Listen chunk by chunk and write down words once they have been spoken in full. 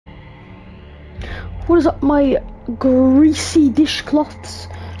What is up, my greasy dishcloths?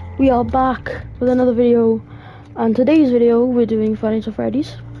 We are back with another video, and today's video we're doing Freddy's.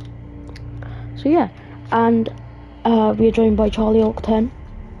 So yeah, and we are joined by Charlie Oak 10.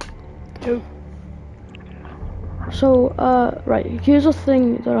 Two. So right, here's a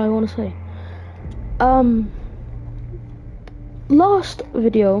thing that I want to say. Last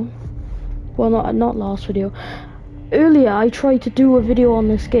video, well not last video. Earlier I tried to do a video on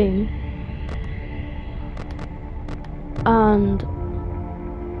this game, and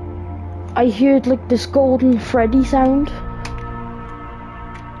I heard like this golden Freddy sound.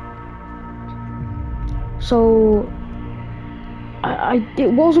 So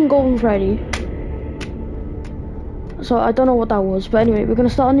it wasn't golden Freddy. So I don't know what that was, but anyway, we're gonna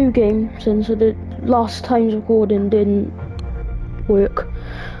start a new game since the last time's recording didn't work.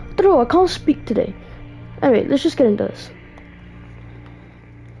 I don't know, I can't speak today. Anyway, let's just get into this.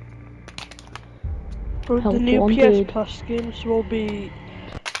 The new PS Plus games will be,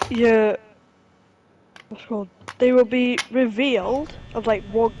 what's it called? They will be revealed of like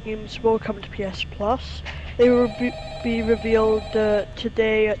what games will come to PS Plus. They will be revealed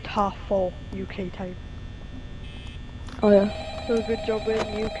today at 4:30 UK time. Oh yeah. So good job in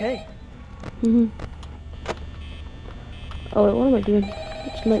the UK. Oh wait, what am I doing?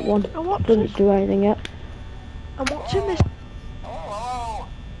 It's night 1. Doesn't do anything yet. I'm watching this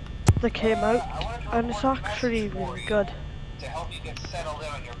that came out, and it's actually really good. To help you get settled in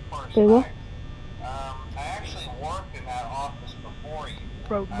on your first Wait, what? I actually worked in that office before you.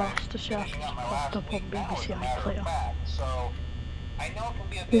 Roadmaster Chef is popped up on BBC iPlayer. So I know it can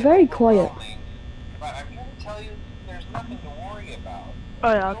be a bit You're very quiet. but I'm here to tell you there's nothing to worry about.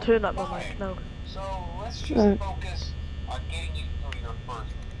 Oh yeah, I'll turn up my mic now. So let's just focus on getting you through your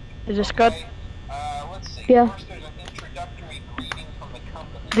first. Is this good? Let's see. Yeah. First, there's an introductory greeting from the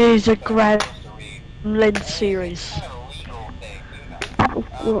company. There's a Gremlin series.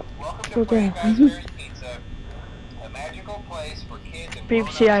 Welcome to Freddy's Pizza, a magical place for kids and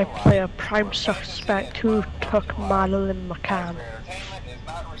BBC iPlayer prime suspect who took Madeline McCann. Entertainment is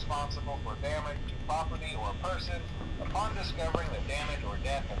not responsible for damage to property or person. Upon discovering that damage or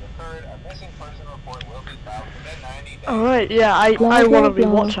death has occurred, a missing person report will be filed within 90 days. Alright, yeah, I want to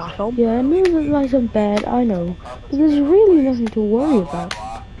rewatch that film. Yeah, I know that lies in bed, I know. But there's really nothing to worry about.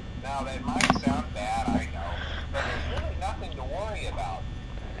 Now that might sound bad, I know, but there's really nothing to worry about.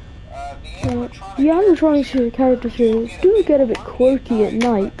 The animatronic characters here do get a bit quirky at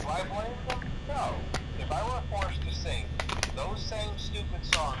night. No. If I were forced to sing those same stupid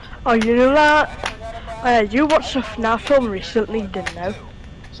songs, Oh, you know that? You watched a FNAF film recently, didn't you?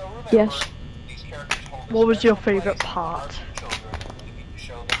 Yes. What was your favourite part?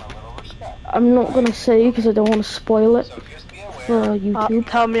 I'm not gonna say because I don't want to spoil it for YouTube.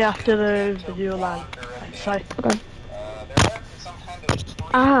 Tell me after the video land. Sorry. Okay.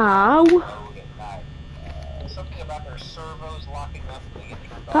 Ow!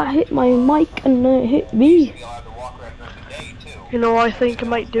 That hit my mic and it hit me. You know what I think I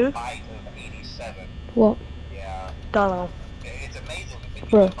might do? What? Don't know.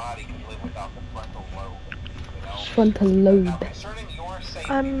 Bro. Frontal lobe.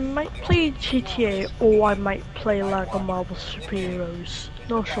 I might play GTA or I might play Lego Marvel Superheroes.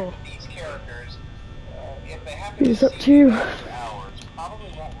 Not sure. It's up to you.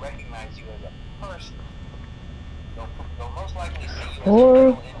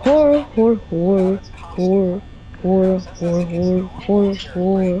 Horror, horror, horror, horror, horror, horror, horror, horror,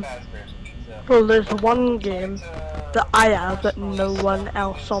 horror. Well, there's one game that I have that no one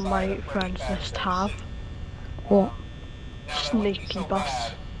else on my friends list have. What? Sneaky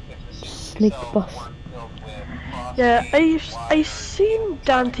Bus. Snake bus. Yeah, I've seen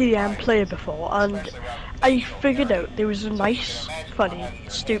Dante the M play before, and I figured out there was a nice, funny,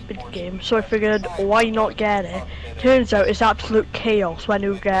 stupid game, so I figured why not get it. Turns out it's absolute chaos when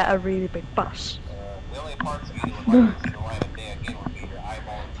you get a really big bus.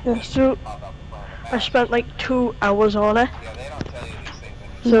 Yeah, so I spent like 2 hours on it,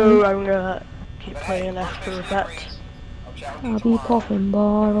 so I'm gonna keep playing it for a bit. I'll be popping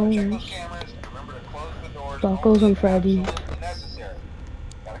bottles. Tacos and Freddy.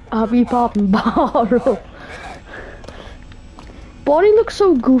 I'll be popping bottles. Body looks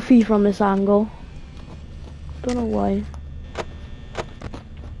so goofy from this angle. Don't know why.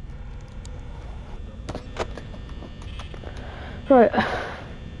 Right.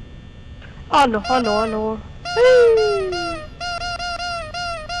 I know.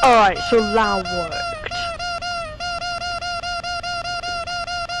 Alright, so that worked.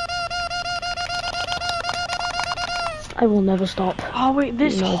 I will never stop. Oh wait,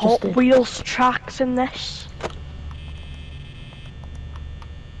 there's No, I just Hot did. Wheels tracks in this.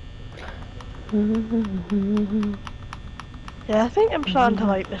 Yeah, I think I'm starting to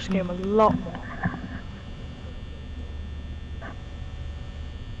like this game a lot more.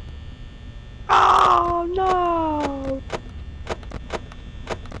 Oh no!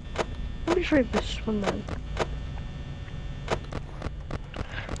 Let me try this one then.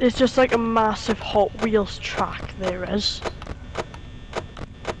 It's just like a massive Hot Wheels track there is.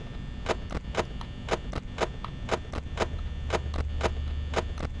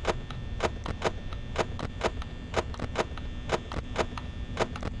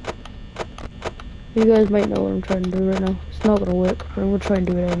 You guys might know what I'm trying to do right now. It's not gonna work, but I'm gonna try and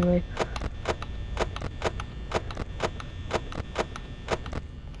do it anyway.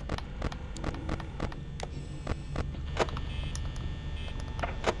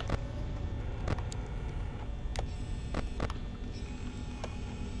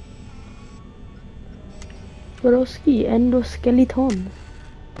 Broski, endoskeleton.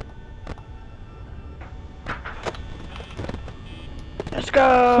 Let's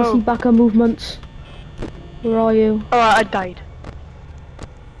go! Sissy backer movements. Where are you? Alright, I died.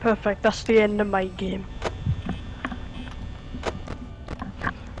 Perfect, that's the end of my game.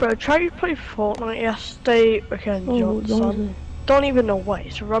 Bro, I tried to play Fortnite yesterday against Johnson. Don't even know why,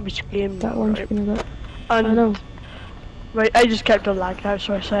 it's a rubbish game That now, one's right? gonna go. And I know. right, I just kept on lagging out,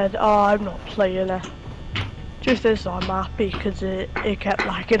 so I said, oh, I'm not playing it. Truth is, I'm happy because it kept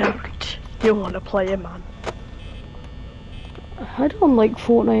lagging out. You want to play it, man. I don't like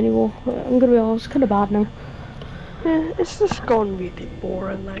Fortnite anymore. I'm gonna be honest, it's kinda bad now. Yeah, it's just gone really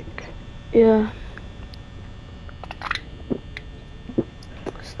boring, like. Yeah.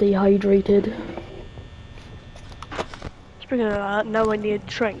 Stay hydrated. Speaking of that, now I need a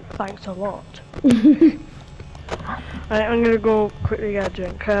drink, thanks a lot. Right, I'm gonna go quickly get a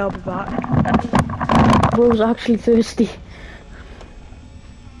drink, I'll be back. Bro's actually thirsty.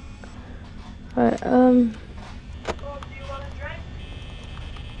 Alright,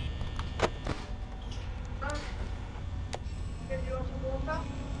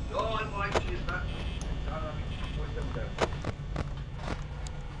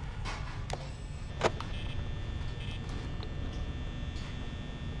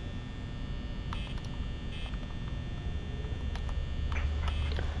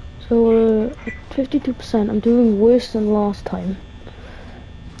 so, 52%, I'm doing worse than last time.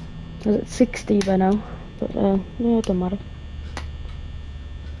 I was at 60 by now, but yeah, it doesn't matter.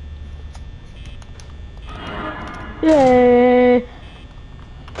 Yay!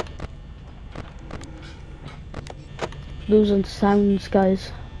 Losing sounds,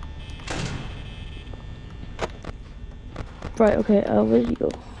 guys. Right, okay, where did you go?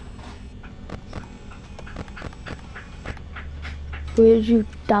 Where did you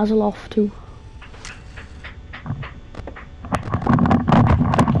dazzle off to?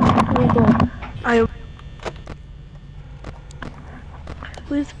 Where you go?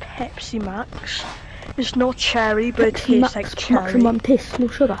 With Pepsi Max, it's not cherry, but it Pepsi tastes Max, like cherry. maximum taste, no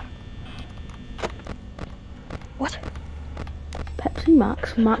sugar. What? Pepsi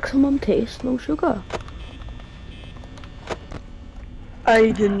Max, maximum taste, no sugar.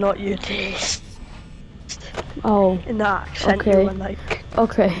 I did not use taste. Oh, In that accent okay. you were like.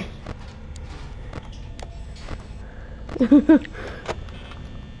 Okay.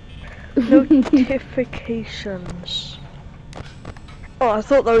 Notifications. Oh, I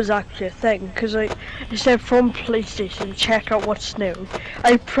thought that was actually a thing, because it said from PlayStation, check out what's new.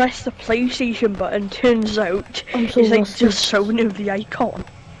 I pressed the PlayStation button, turns out I'm so it's like rusty. just showing you the icon.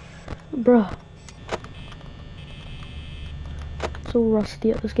 Bruh. So rusty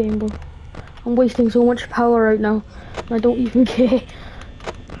at this game, bro. I'm wasting so much power right now, and I don't even care.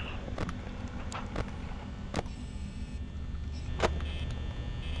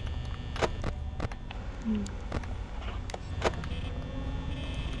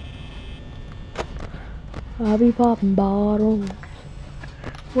 I'll be popping bottles.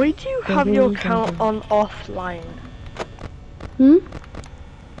 Why do you have your account on offline? Hmm?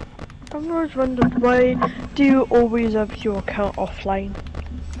 I've always wondered, why do you always have your account offline?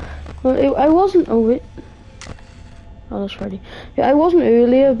 Well, I wasn't. Oh wait. Oh, that's Freddy. Yeah, I wasn't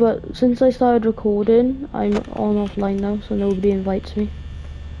earlier, but since I started recording, I'm on offline now, so nobody invites me.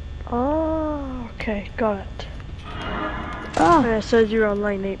 Oh, okay, got it. Ah! I said you were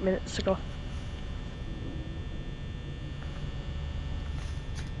online 8 minutes ago.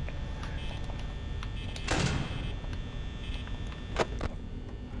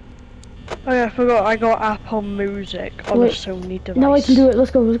 Oh yeah, I forgot, I got Apple Music on a Sony device. Now I can do it,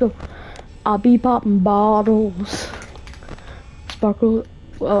 let's go, let's go. I'll be popping bottles. Sparkle.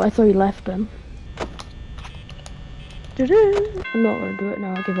 Well, I thought you left then. Doo-doo. I'm not gonna do it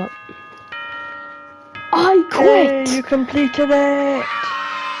now. I give up. I quit. Hey, you completed it.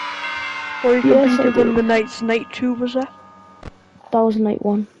 Or you Yes, I completed one did. of the nights. Night 2 was it? That was night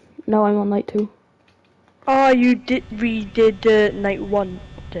 1. Now I'm on night 2. Oh, you redid night 1,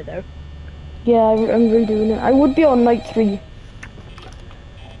 did you? Yeah, I'm redoing it. I would be on night 3.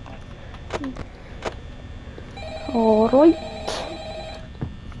 Alright.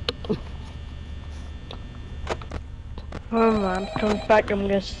 Oh man, comes back, I'm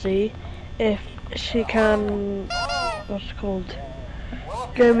gonna see if she can, what's it called,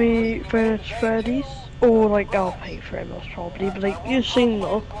 give me Freddy's, or like I'll pay for it most probably, but like you've seen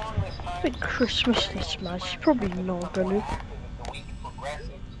though, like Christmas this month, she's probably not gonna.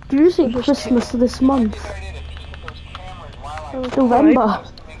 Do you say Christmas this month? November.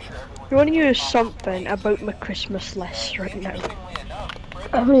 You want to use something about my Christmas list right now?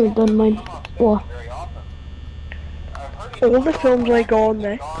 I haven't even done mine. What? All the films I got on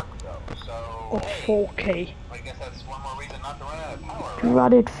there are 4K. You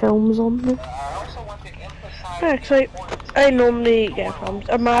added films on there? Actually, I normally get films.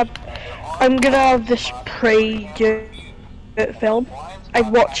 I'm gonna have this Prey film. I've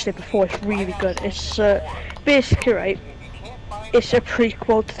watched it before. It's really good. It's basically right. It's a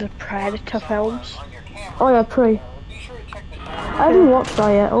prequel to the Predator films. Oh yeah, Prey. I haven't watched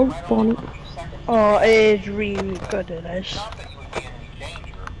that yet. Oh, Bonnie. Oh, it is really good. It is.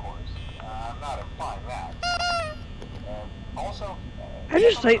 I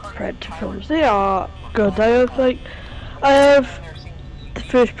just like Predator films. They are good. I have the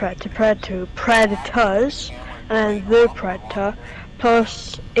first Predator, Predator 2, Predators, and then the Predator,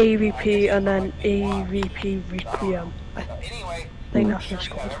 plus AVP, and then AVP Requiem. I think that's what it's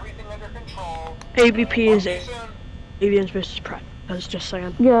called. AVP is Aliens vs Predators, just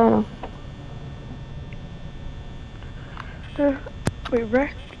saying. Yeah, I know. Wait,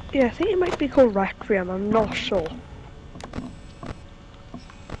 yeah, I think it might be called Requiem, I'm not sure.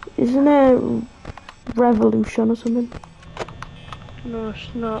 Isn't it Revolution or something? No,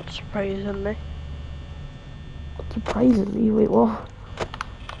 it's not, surprisingly. Surprisingly, wait, what?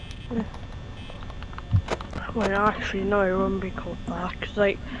 Well, actually, no, it wouldn't be called that, because,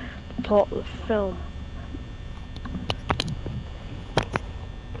 like, the plot of the film.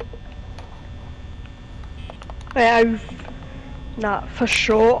 For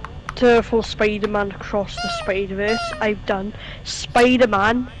sure, to full Spider-Man across the Spider-Verse, I've done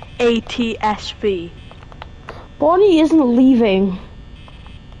Spider-Man ATSV. Bonnie isn't leaving.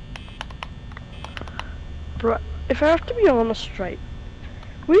 But if I have to be honest, right,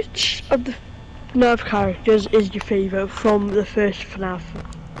 which of the FNAF characters is your favourite from the first FNAF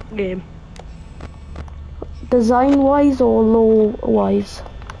game? Design-wise or lore-wise?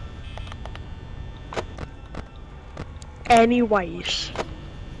 Anyways.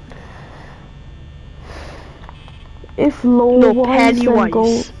 If lore-wise, then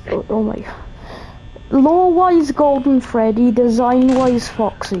Pennywise. oh my god. Lore-wise, Golden Freddy. Design-wise,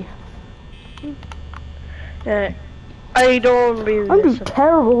 Foxy. I don't really I'm doing listen.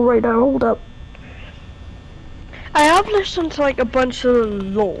 terrible right now. Hold up. I have listened to like a bunch of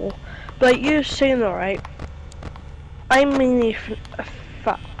lore, but like you've seen, alright. I'm mainly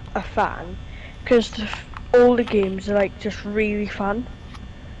a fan because all the games are like just really fun.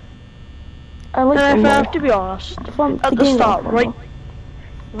 I like And the if I lore. have to be honest, Fun, at the games start, are fun,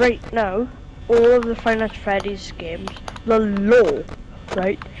 right now, all of the Final Freddy's games, the lore,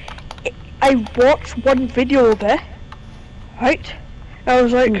 right? I watched one video of it, right? I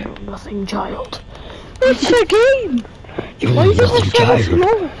was like, though. You know nothing, child. it's a game! You Why know is it nothing, so much child.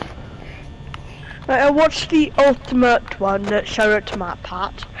 lore? Right, I watched the ultimate one, shout out to Matt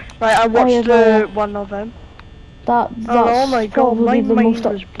Pat. Right, I watched one of them. That's oh my god, probably my the most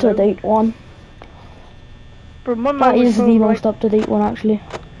mind was up-to-date one. But my That mind was is the most up-to-date one, actually.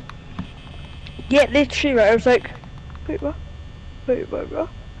 Yeah, literally, right, I was like, wait, what?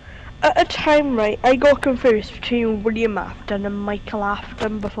 At a time, right, I got confused between William Afton and Michael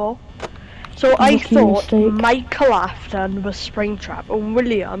Afton before. So I thought Michael Afton was Springtrap and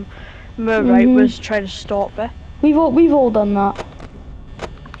William, right, was trying to stop it. We've all done that.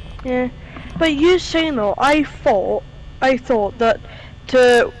 Yeah, but you saying though, I thought that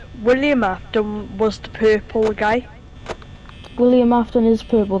William Afton was the purple guy. William Afton is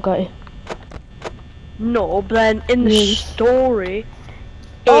purple guy. No, but then in the story,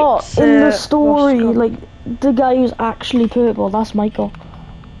 it's, in the story, like the guy who's actually purple, that's Michael.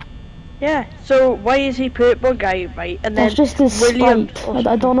 Yeah, so why is he purple guy, right? And then that's just his William. spite.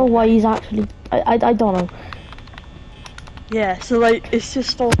 I don't know why he's actually. I don't know. Yeah, so like, it's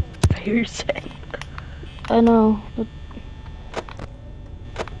just all confusing. I know. But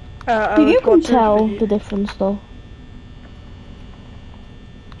I you was can watching this tell video. the difference though.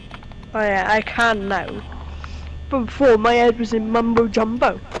 Oh yeah, I can now. But before, my head was in mumbo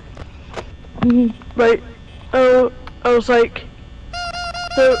jumbo. Right, I was like,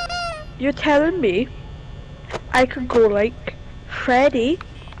 so, you're telling me I could go like, Freddy,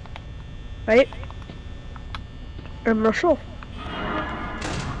 right? I'm not sure.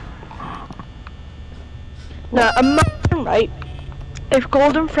 Now, imagine, right, if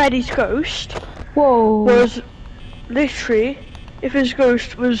Golden Freddy's ghost Whoa. was literally, if his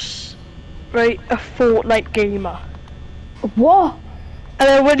ghost was, right, a Fortnite gamer. What? And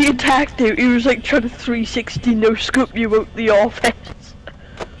then when he attacked you, he was like trying to 360 no scope you out the office.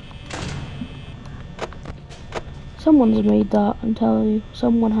 Someone's made that, I'm telling you.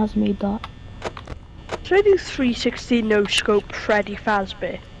 Someone has made that. Should I do 360 no scope Freddy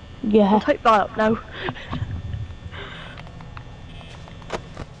Fazbear? Yeah. I'll type that up now.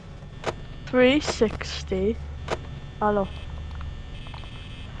 360. I know.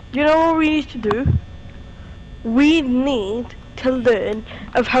 You know what we need to do? We need to learn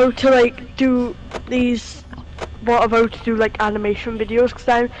of how to like do these, how to do like animation videos, because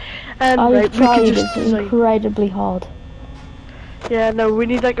I've right, tried, we can just it's design. incredibly hard. Yeah, no, we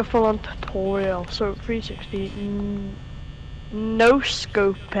need like a full-on tutorial. So 360, no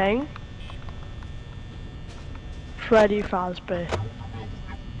scoping, Freddy Fazbear.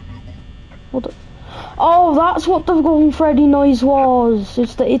 What the? Oh, that's what the Golden Freddy noise was.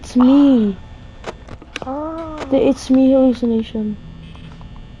 It's the "it's me." Oh. The "it's me" hallucination.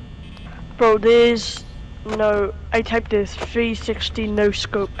 Bro, there's no. I typed this 360 no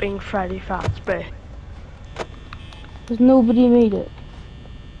scoping Freddy Fazbear. There's nobody made it.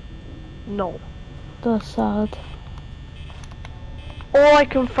 No. That's sad. All I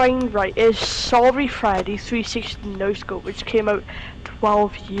can find right is Sorry Freddy 360 no scope, which came out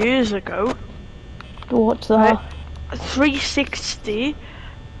 12 years ago. What's that? Right? 360,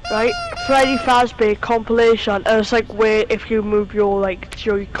 right? Freddy Fazbear compilation, and it's like where if you move your like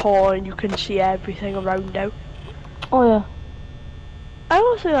Joy-Con, you can see everything around you. Oh yeah. I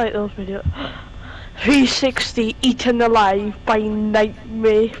also like those videos. 360 Eaten Alive by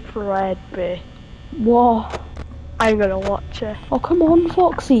Nightmare Fredbear. What? I'm gonna watch it. Oh come on,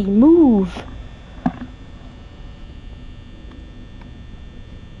 Foxy, move.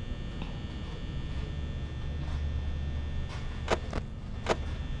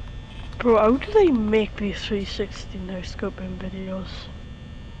 Bro, how do they make these 360 no scoping videos?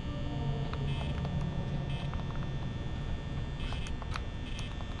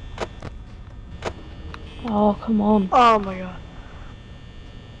 Oh come on. Oh my god.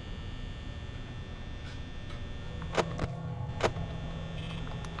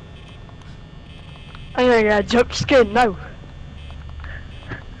 I'm gonna get a jump skin now.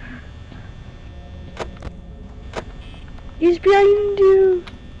 He's behind you.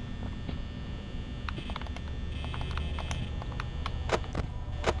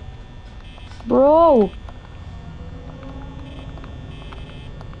 Bro.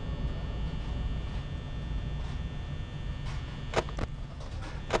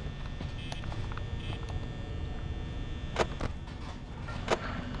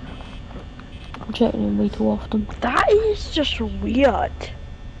 I'm checking him way too often. That is just weird.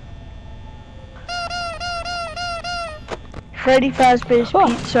 Freddy Fazbear's Oh.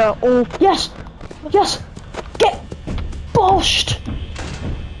 Pizza. Oh, Yes! Yes! Get boshed!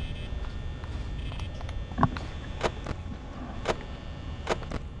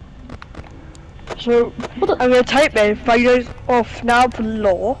 so What the? I'm gonna type in Fighters of Now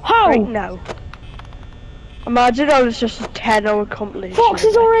Law How? right now. Imagine I was just a 10-hour compilation. Fox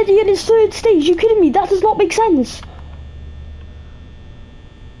is already in his third stage, you kidding me? That does not make sense.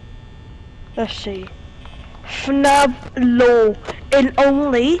 Let's see. FNAF Law in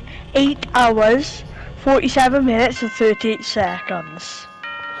only 8 hours, 47 minutes and 38 seconds.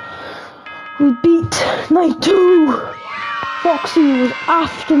 We beat night 2. Foxy was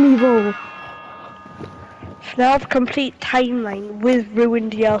after me though. FNAF complete timeline with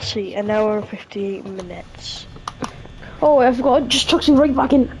ruined DLC, an hour and 58 minutes. Oh, I forgot, it just chucks me right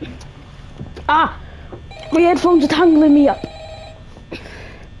back in. Ah! My headphones are tangling me up.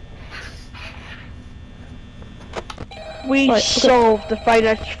 We Right, okay. solved the Five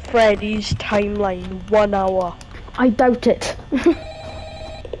Nights at Freddy's timeline, 1 hour. I doubt it.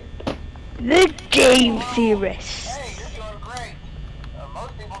 The game theorist. Hey, you're doing great.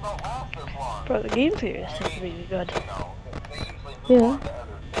 Most people don't last this long. Bro, the game theorist is really good. You know, they usually move Yeah. on to other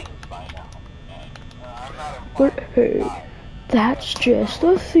things by now. I'm not But implying hey. that That's just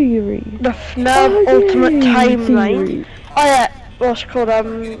a theory. The FNAF Ultimate Timeline. Theory. Oh yeah, what's it called? Yeah.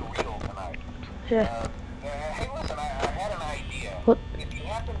 Hey, listen, I had an idea. What? If you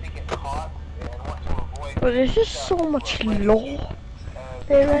happen to get caught and want to avoid... But there's just so much lore.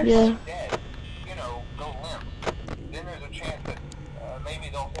 There is. Yeah. dead, you know, go limp. Then there's a chance that maybe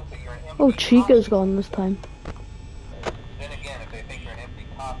they'll think that you're an empty Oh, Chica's gone this time. Then again, if they think you're an empty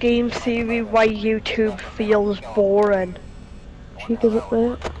cop... Game theory why YouTube feels boring. Chica's up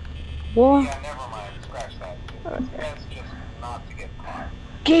there. What? Yeah, never mind. Scratch that. That's just not to get caught.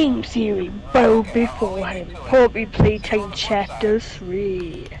 Game theory bow before him. Probably playtime chapter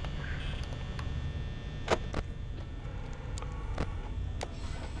 3.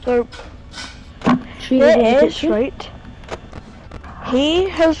 So Chica's in the it is kitchen. right. He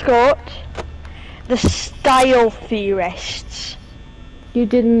has got the style theorists. You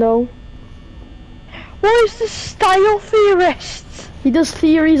didn't know? What is the style theorists? He does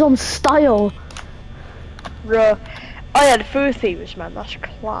theories on style. Bruh. Oh yeah, the food theories, man. That's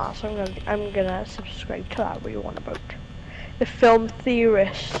class. I'm gonna subscribe to that. What do you want about the film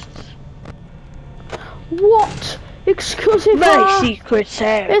theorists? What? Exclusive. My secret's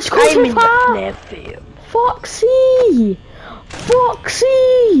out. Exclusive I'm in the ha! FNAF film. Foxy!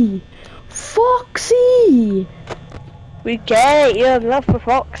 Foxy! Foxy! We get it. You're in love with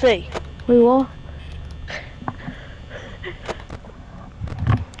Foxy. Wait, what?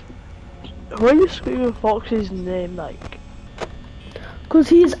 Why are you screaming Foxy's name like? Cause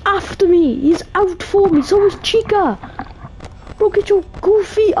he's after me. He's out for me. So is Chica. Look at your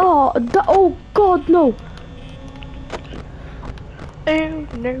goofy. Oh God, no. Oh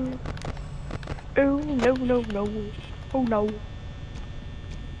no. Oh no no no. Oh no.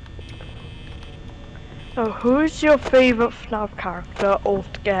 Oh, who's your favourite FNAF character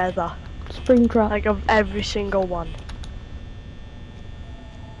altogether? Springtrap. Like of every single one.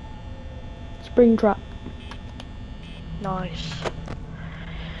 Springtrap. Nice.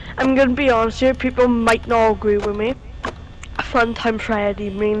 I'm gonna be honest here, people might not agree with me. Funtime Freddy,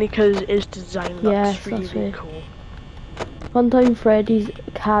 mainly because his design looks Yes, really that's it. cool. Funtime Freddy's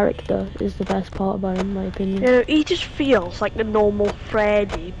character is the best part about him, in my opinion. You know, he just feels like a normal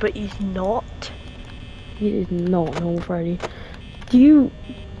Freddy, but he's not. He is not normal Freddy.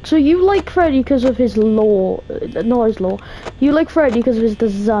 So you like Freddy because of his lore, not his lore. You like Freddy because of his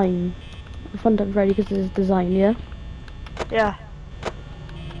design. Funtime Freddy because of his design, yeah? Yeah.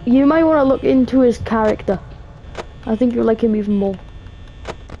 You might want to look into his character. I think you'll like him even more.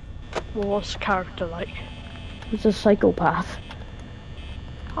 Well, what's the character like? He's a psychopath.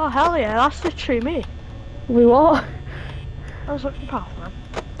 Oh hell yeah, that's literally me. Wait, what? I was looking past, man.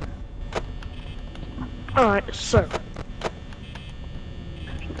 Alright, so.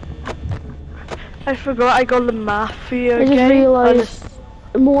 I forgot I got the Mafia I just game. realised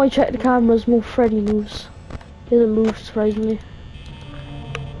the more I check the cameras, more Freddy moves. He doesn't move, surprisingly.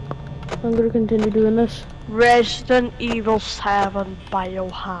 I'm gonna continue doing this. Resident Evil 7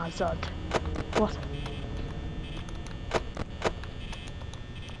 Biohazard. What?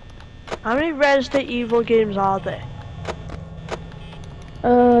 How many Resident Evil games are there? I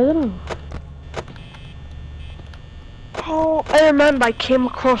don't know. Oh, I remember I came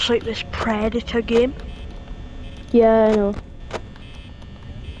across like this Predator game. Yeah, I know.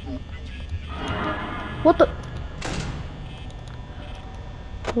 What the?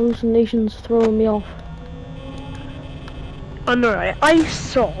 Hallucinations throwing me off. I know, right? I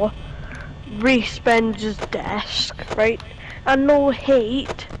saw Respen's desk, right? And no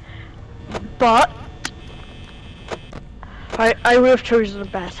hate, but I would have chosen a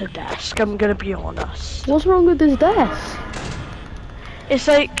better desk, I'm gonna be honest. What's wrong with this desk? It's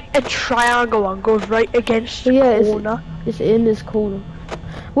like a triangle and goes right against the Yeah, corner. It's in this corner.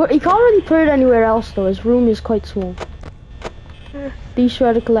 Well, he can't really put it anywhere else though. His room is quite small. Yeah. These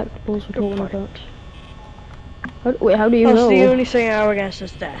shredded collectibles we're Good talking point. about. Wait, how do you That's know? the only thing I have against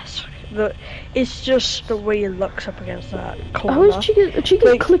this desk. It's just the way it looks up against that corner. How is Chica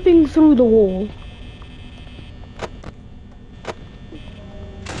Like- clipping through the wall?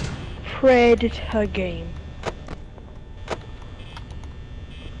 Predator game.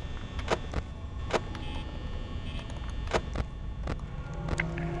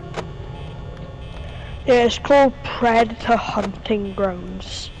 Yeah, it's called Predator Hunting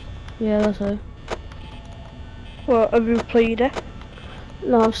Grounds. Yeah, that's it. Well, have you played it?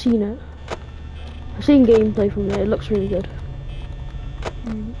 No, I've seen it. I've seen gameplay from it. It looks really good.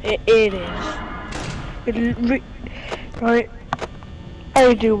 It is. Right.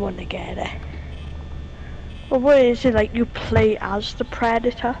 I do want to get it. But what is it like? You play as the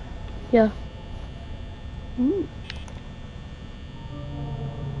Predator? Yeah. Mm.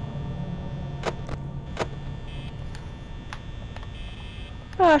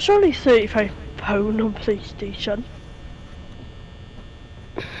 Nah, it's only £35 on PlayStation.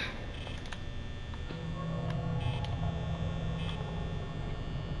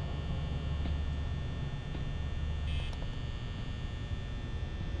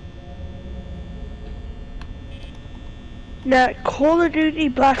 Now, Call of Duty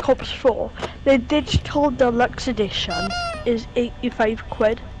Black Ops 4, the digital deluxe edition is 85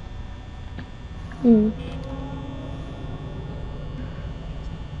 quid. Mm.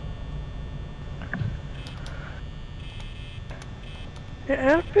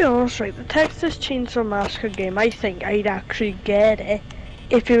 I'll be honest, right, the Texas Chainsaw Massacre game, I think I'd actually get it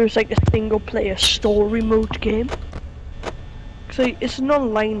if it was like a single player story mode game. So it's an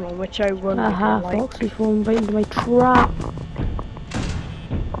online one, which I wouldn't Aha, really like. Foxy falling right into my trap.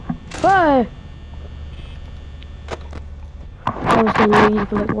 Hey! I was gonna leave,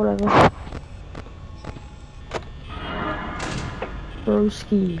 but like, whatever.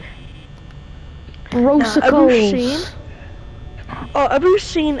 Broski. Brosicles! Have you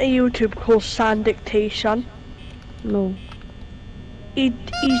seen a YouTube called Sand Dictation? No. He's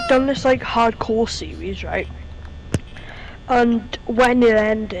done this like hardcore series, right? And when it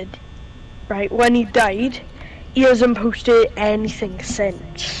ended, right, when he died, he hasn't posted anything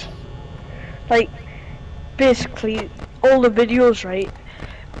since. Like, basically, all the videos, right,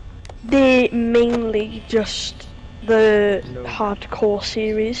 they mainly just the hardcore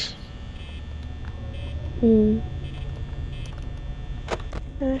series. Mm.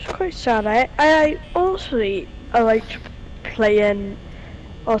 And it's quite sad. I honestly, I liked playing,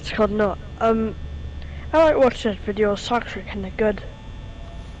 what's it called, no, I like watching this video, it's actually kinda good.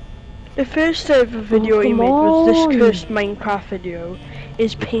 The first ever video he made was this cursed Minecraft video.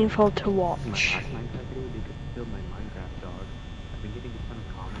 It's painful to watch.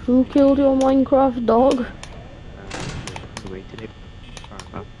 Who killed your Minecraft dog?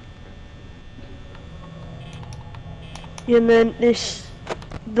 And then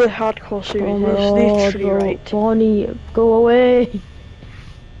the hardcore series, Oh my these three, bro, right? Bonnie, go away!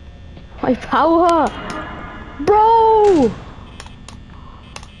 My power! Bro!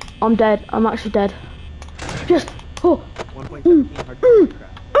 I'm dead. I'm actually dead. Just. Oh.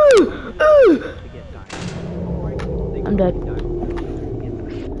 I'm dead.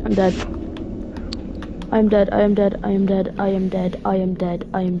 I'm dead. I am dead. I am dead. I am dead. I am dead. I am dead.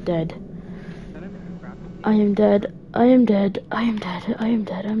 I am dead. I am dead. I am dead. I am dead. I am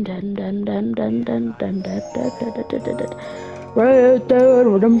dead. I'm dead. I'm dead. I'm dead. I'm dead. I'm dead. Dead. Red Dead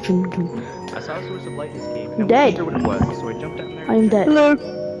Redemption 2. I saw a source of light in this game. And Dead. I wasn't sure what it was, so I jumped down there. I am dead. Hello.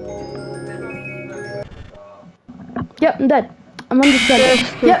 Yep, I'm dead. I'm understanding.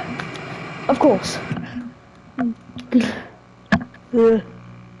 Yep. Of course.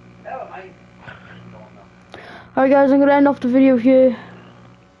 Alright guys, I'm gonna end off the video here.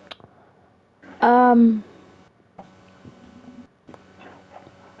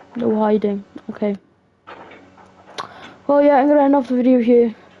 No hiding. Okay. Well yeah, I'm gonna end off the video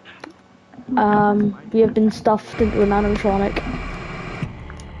here. We have been stuffed into an animatronic.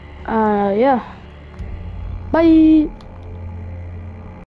 Yeah. Bye!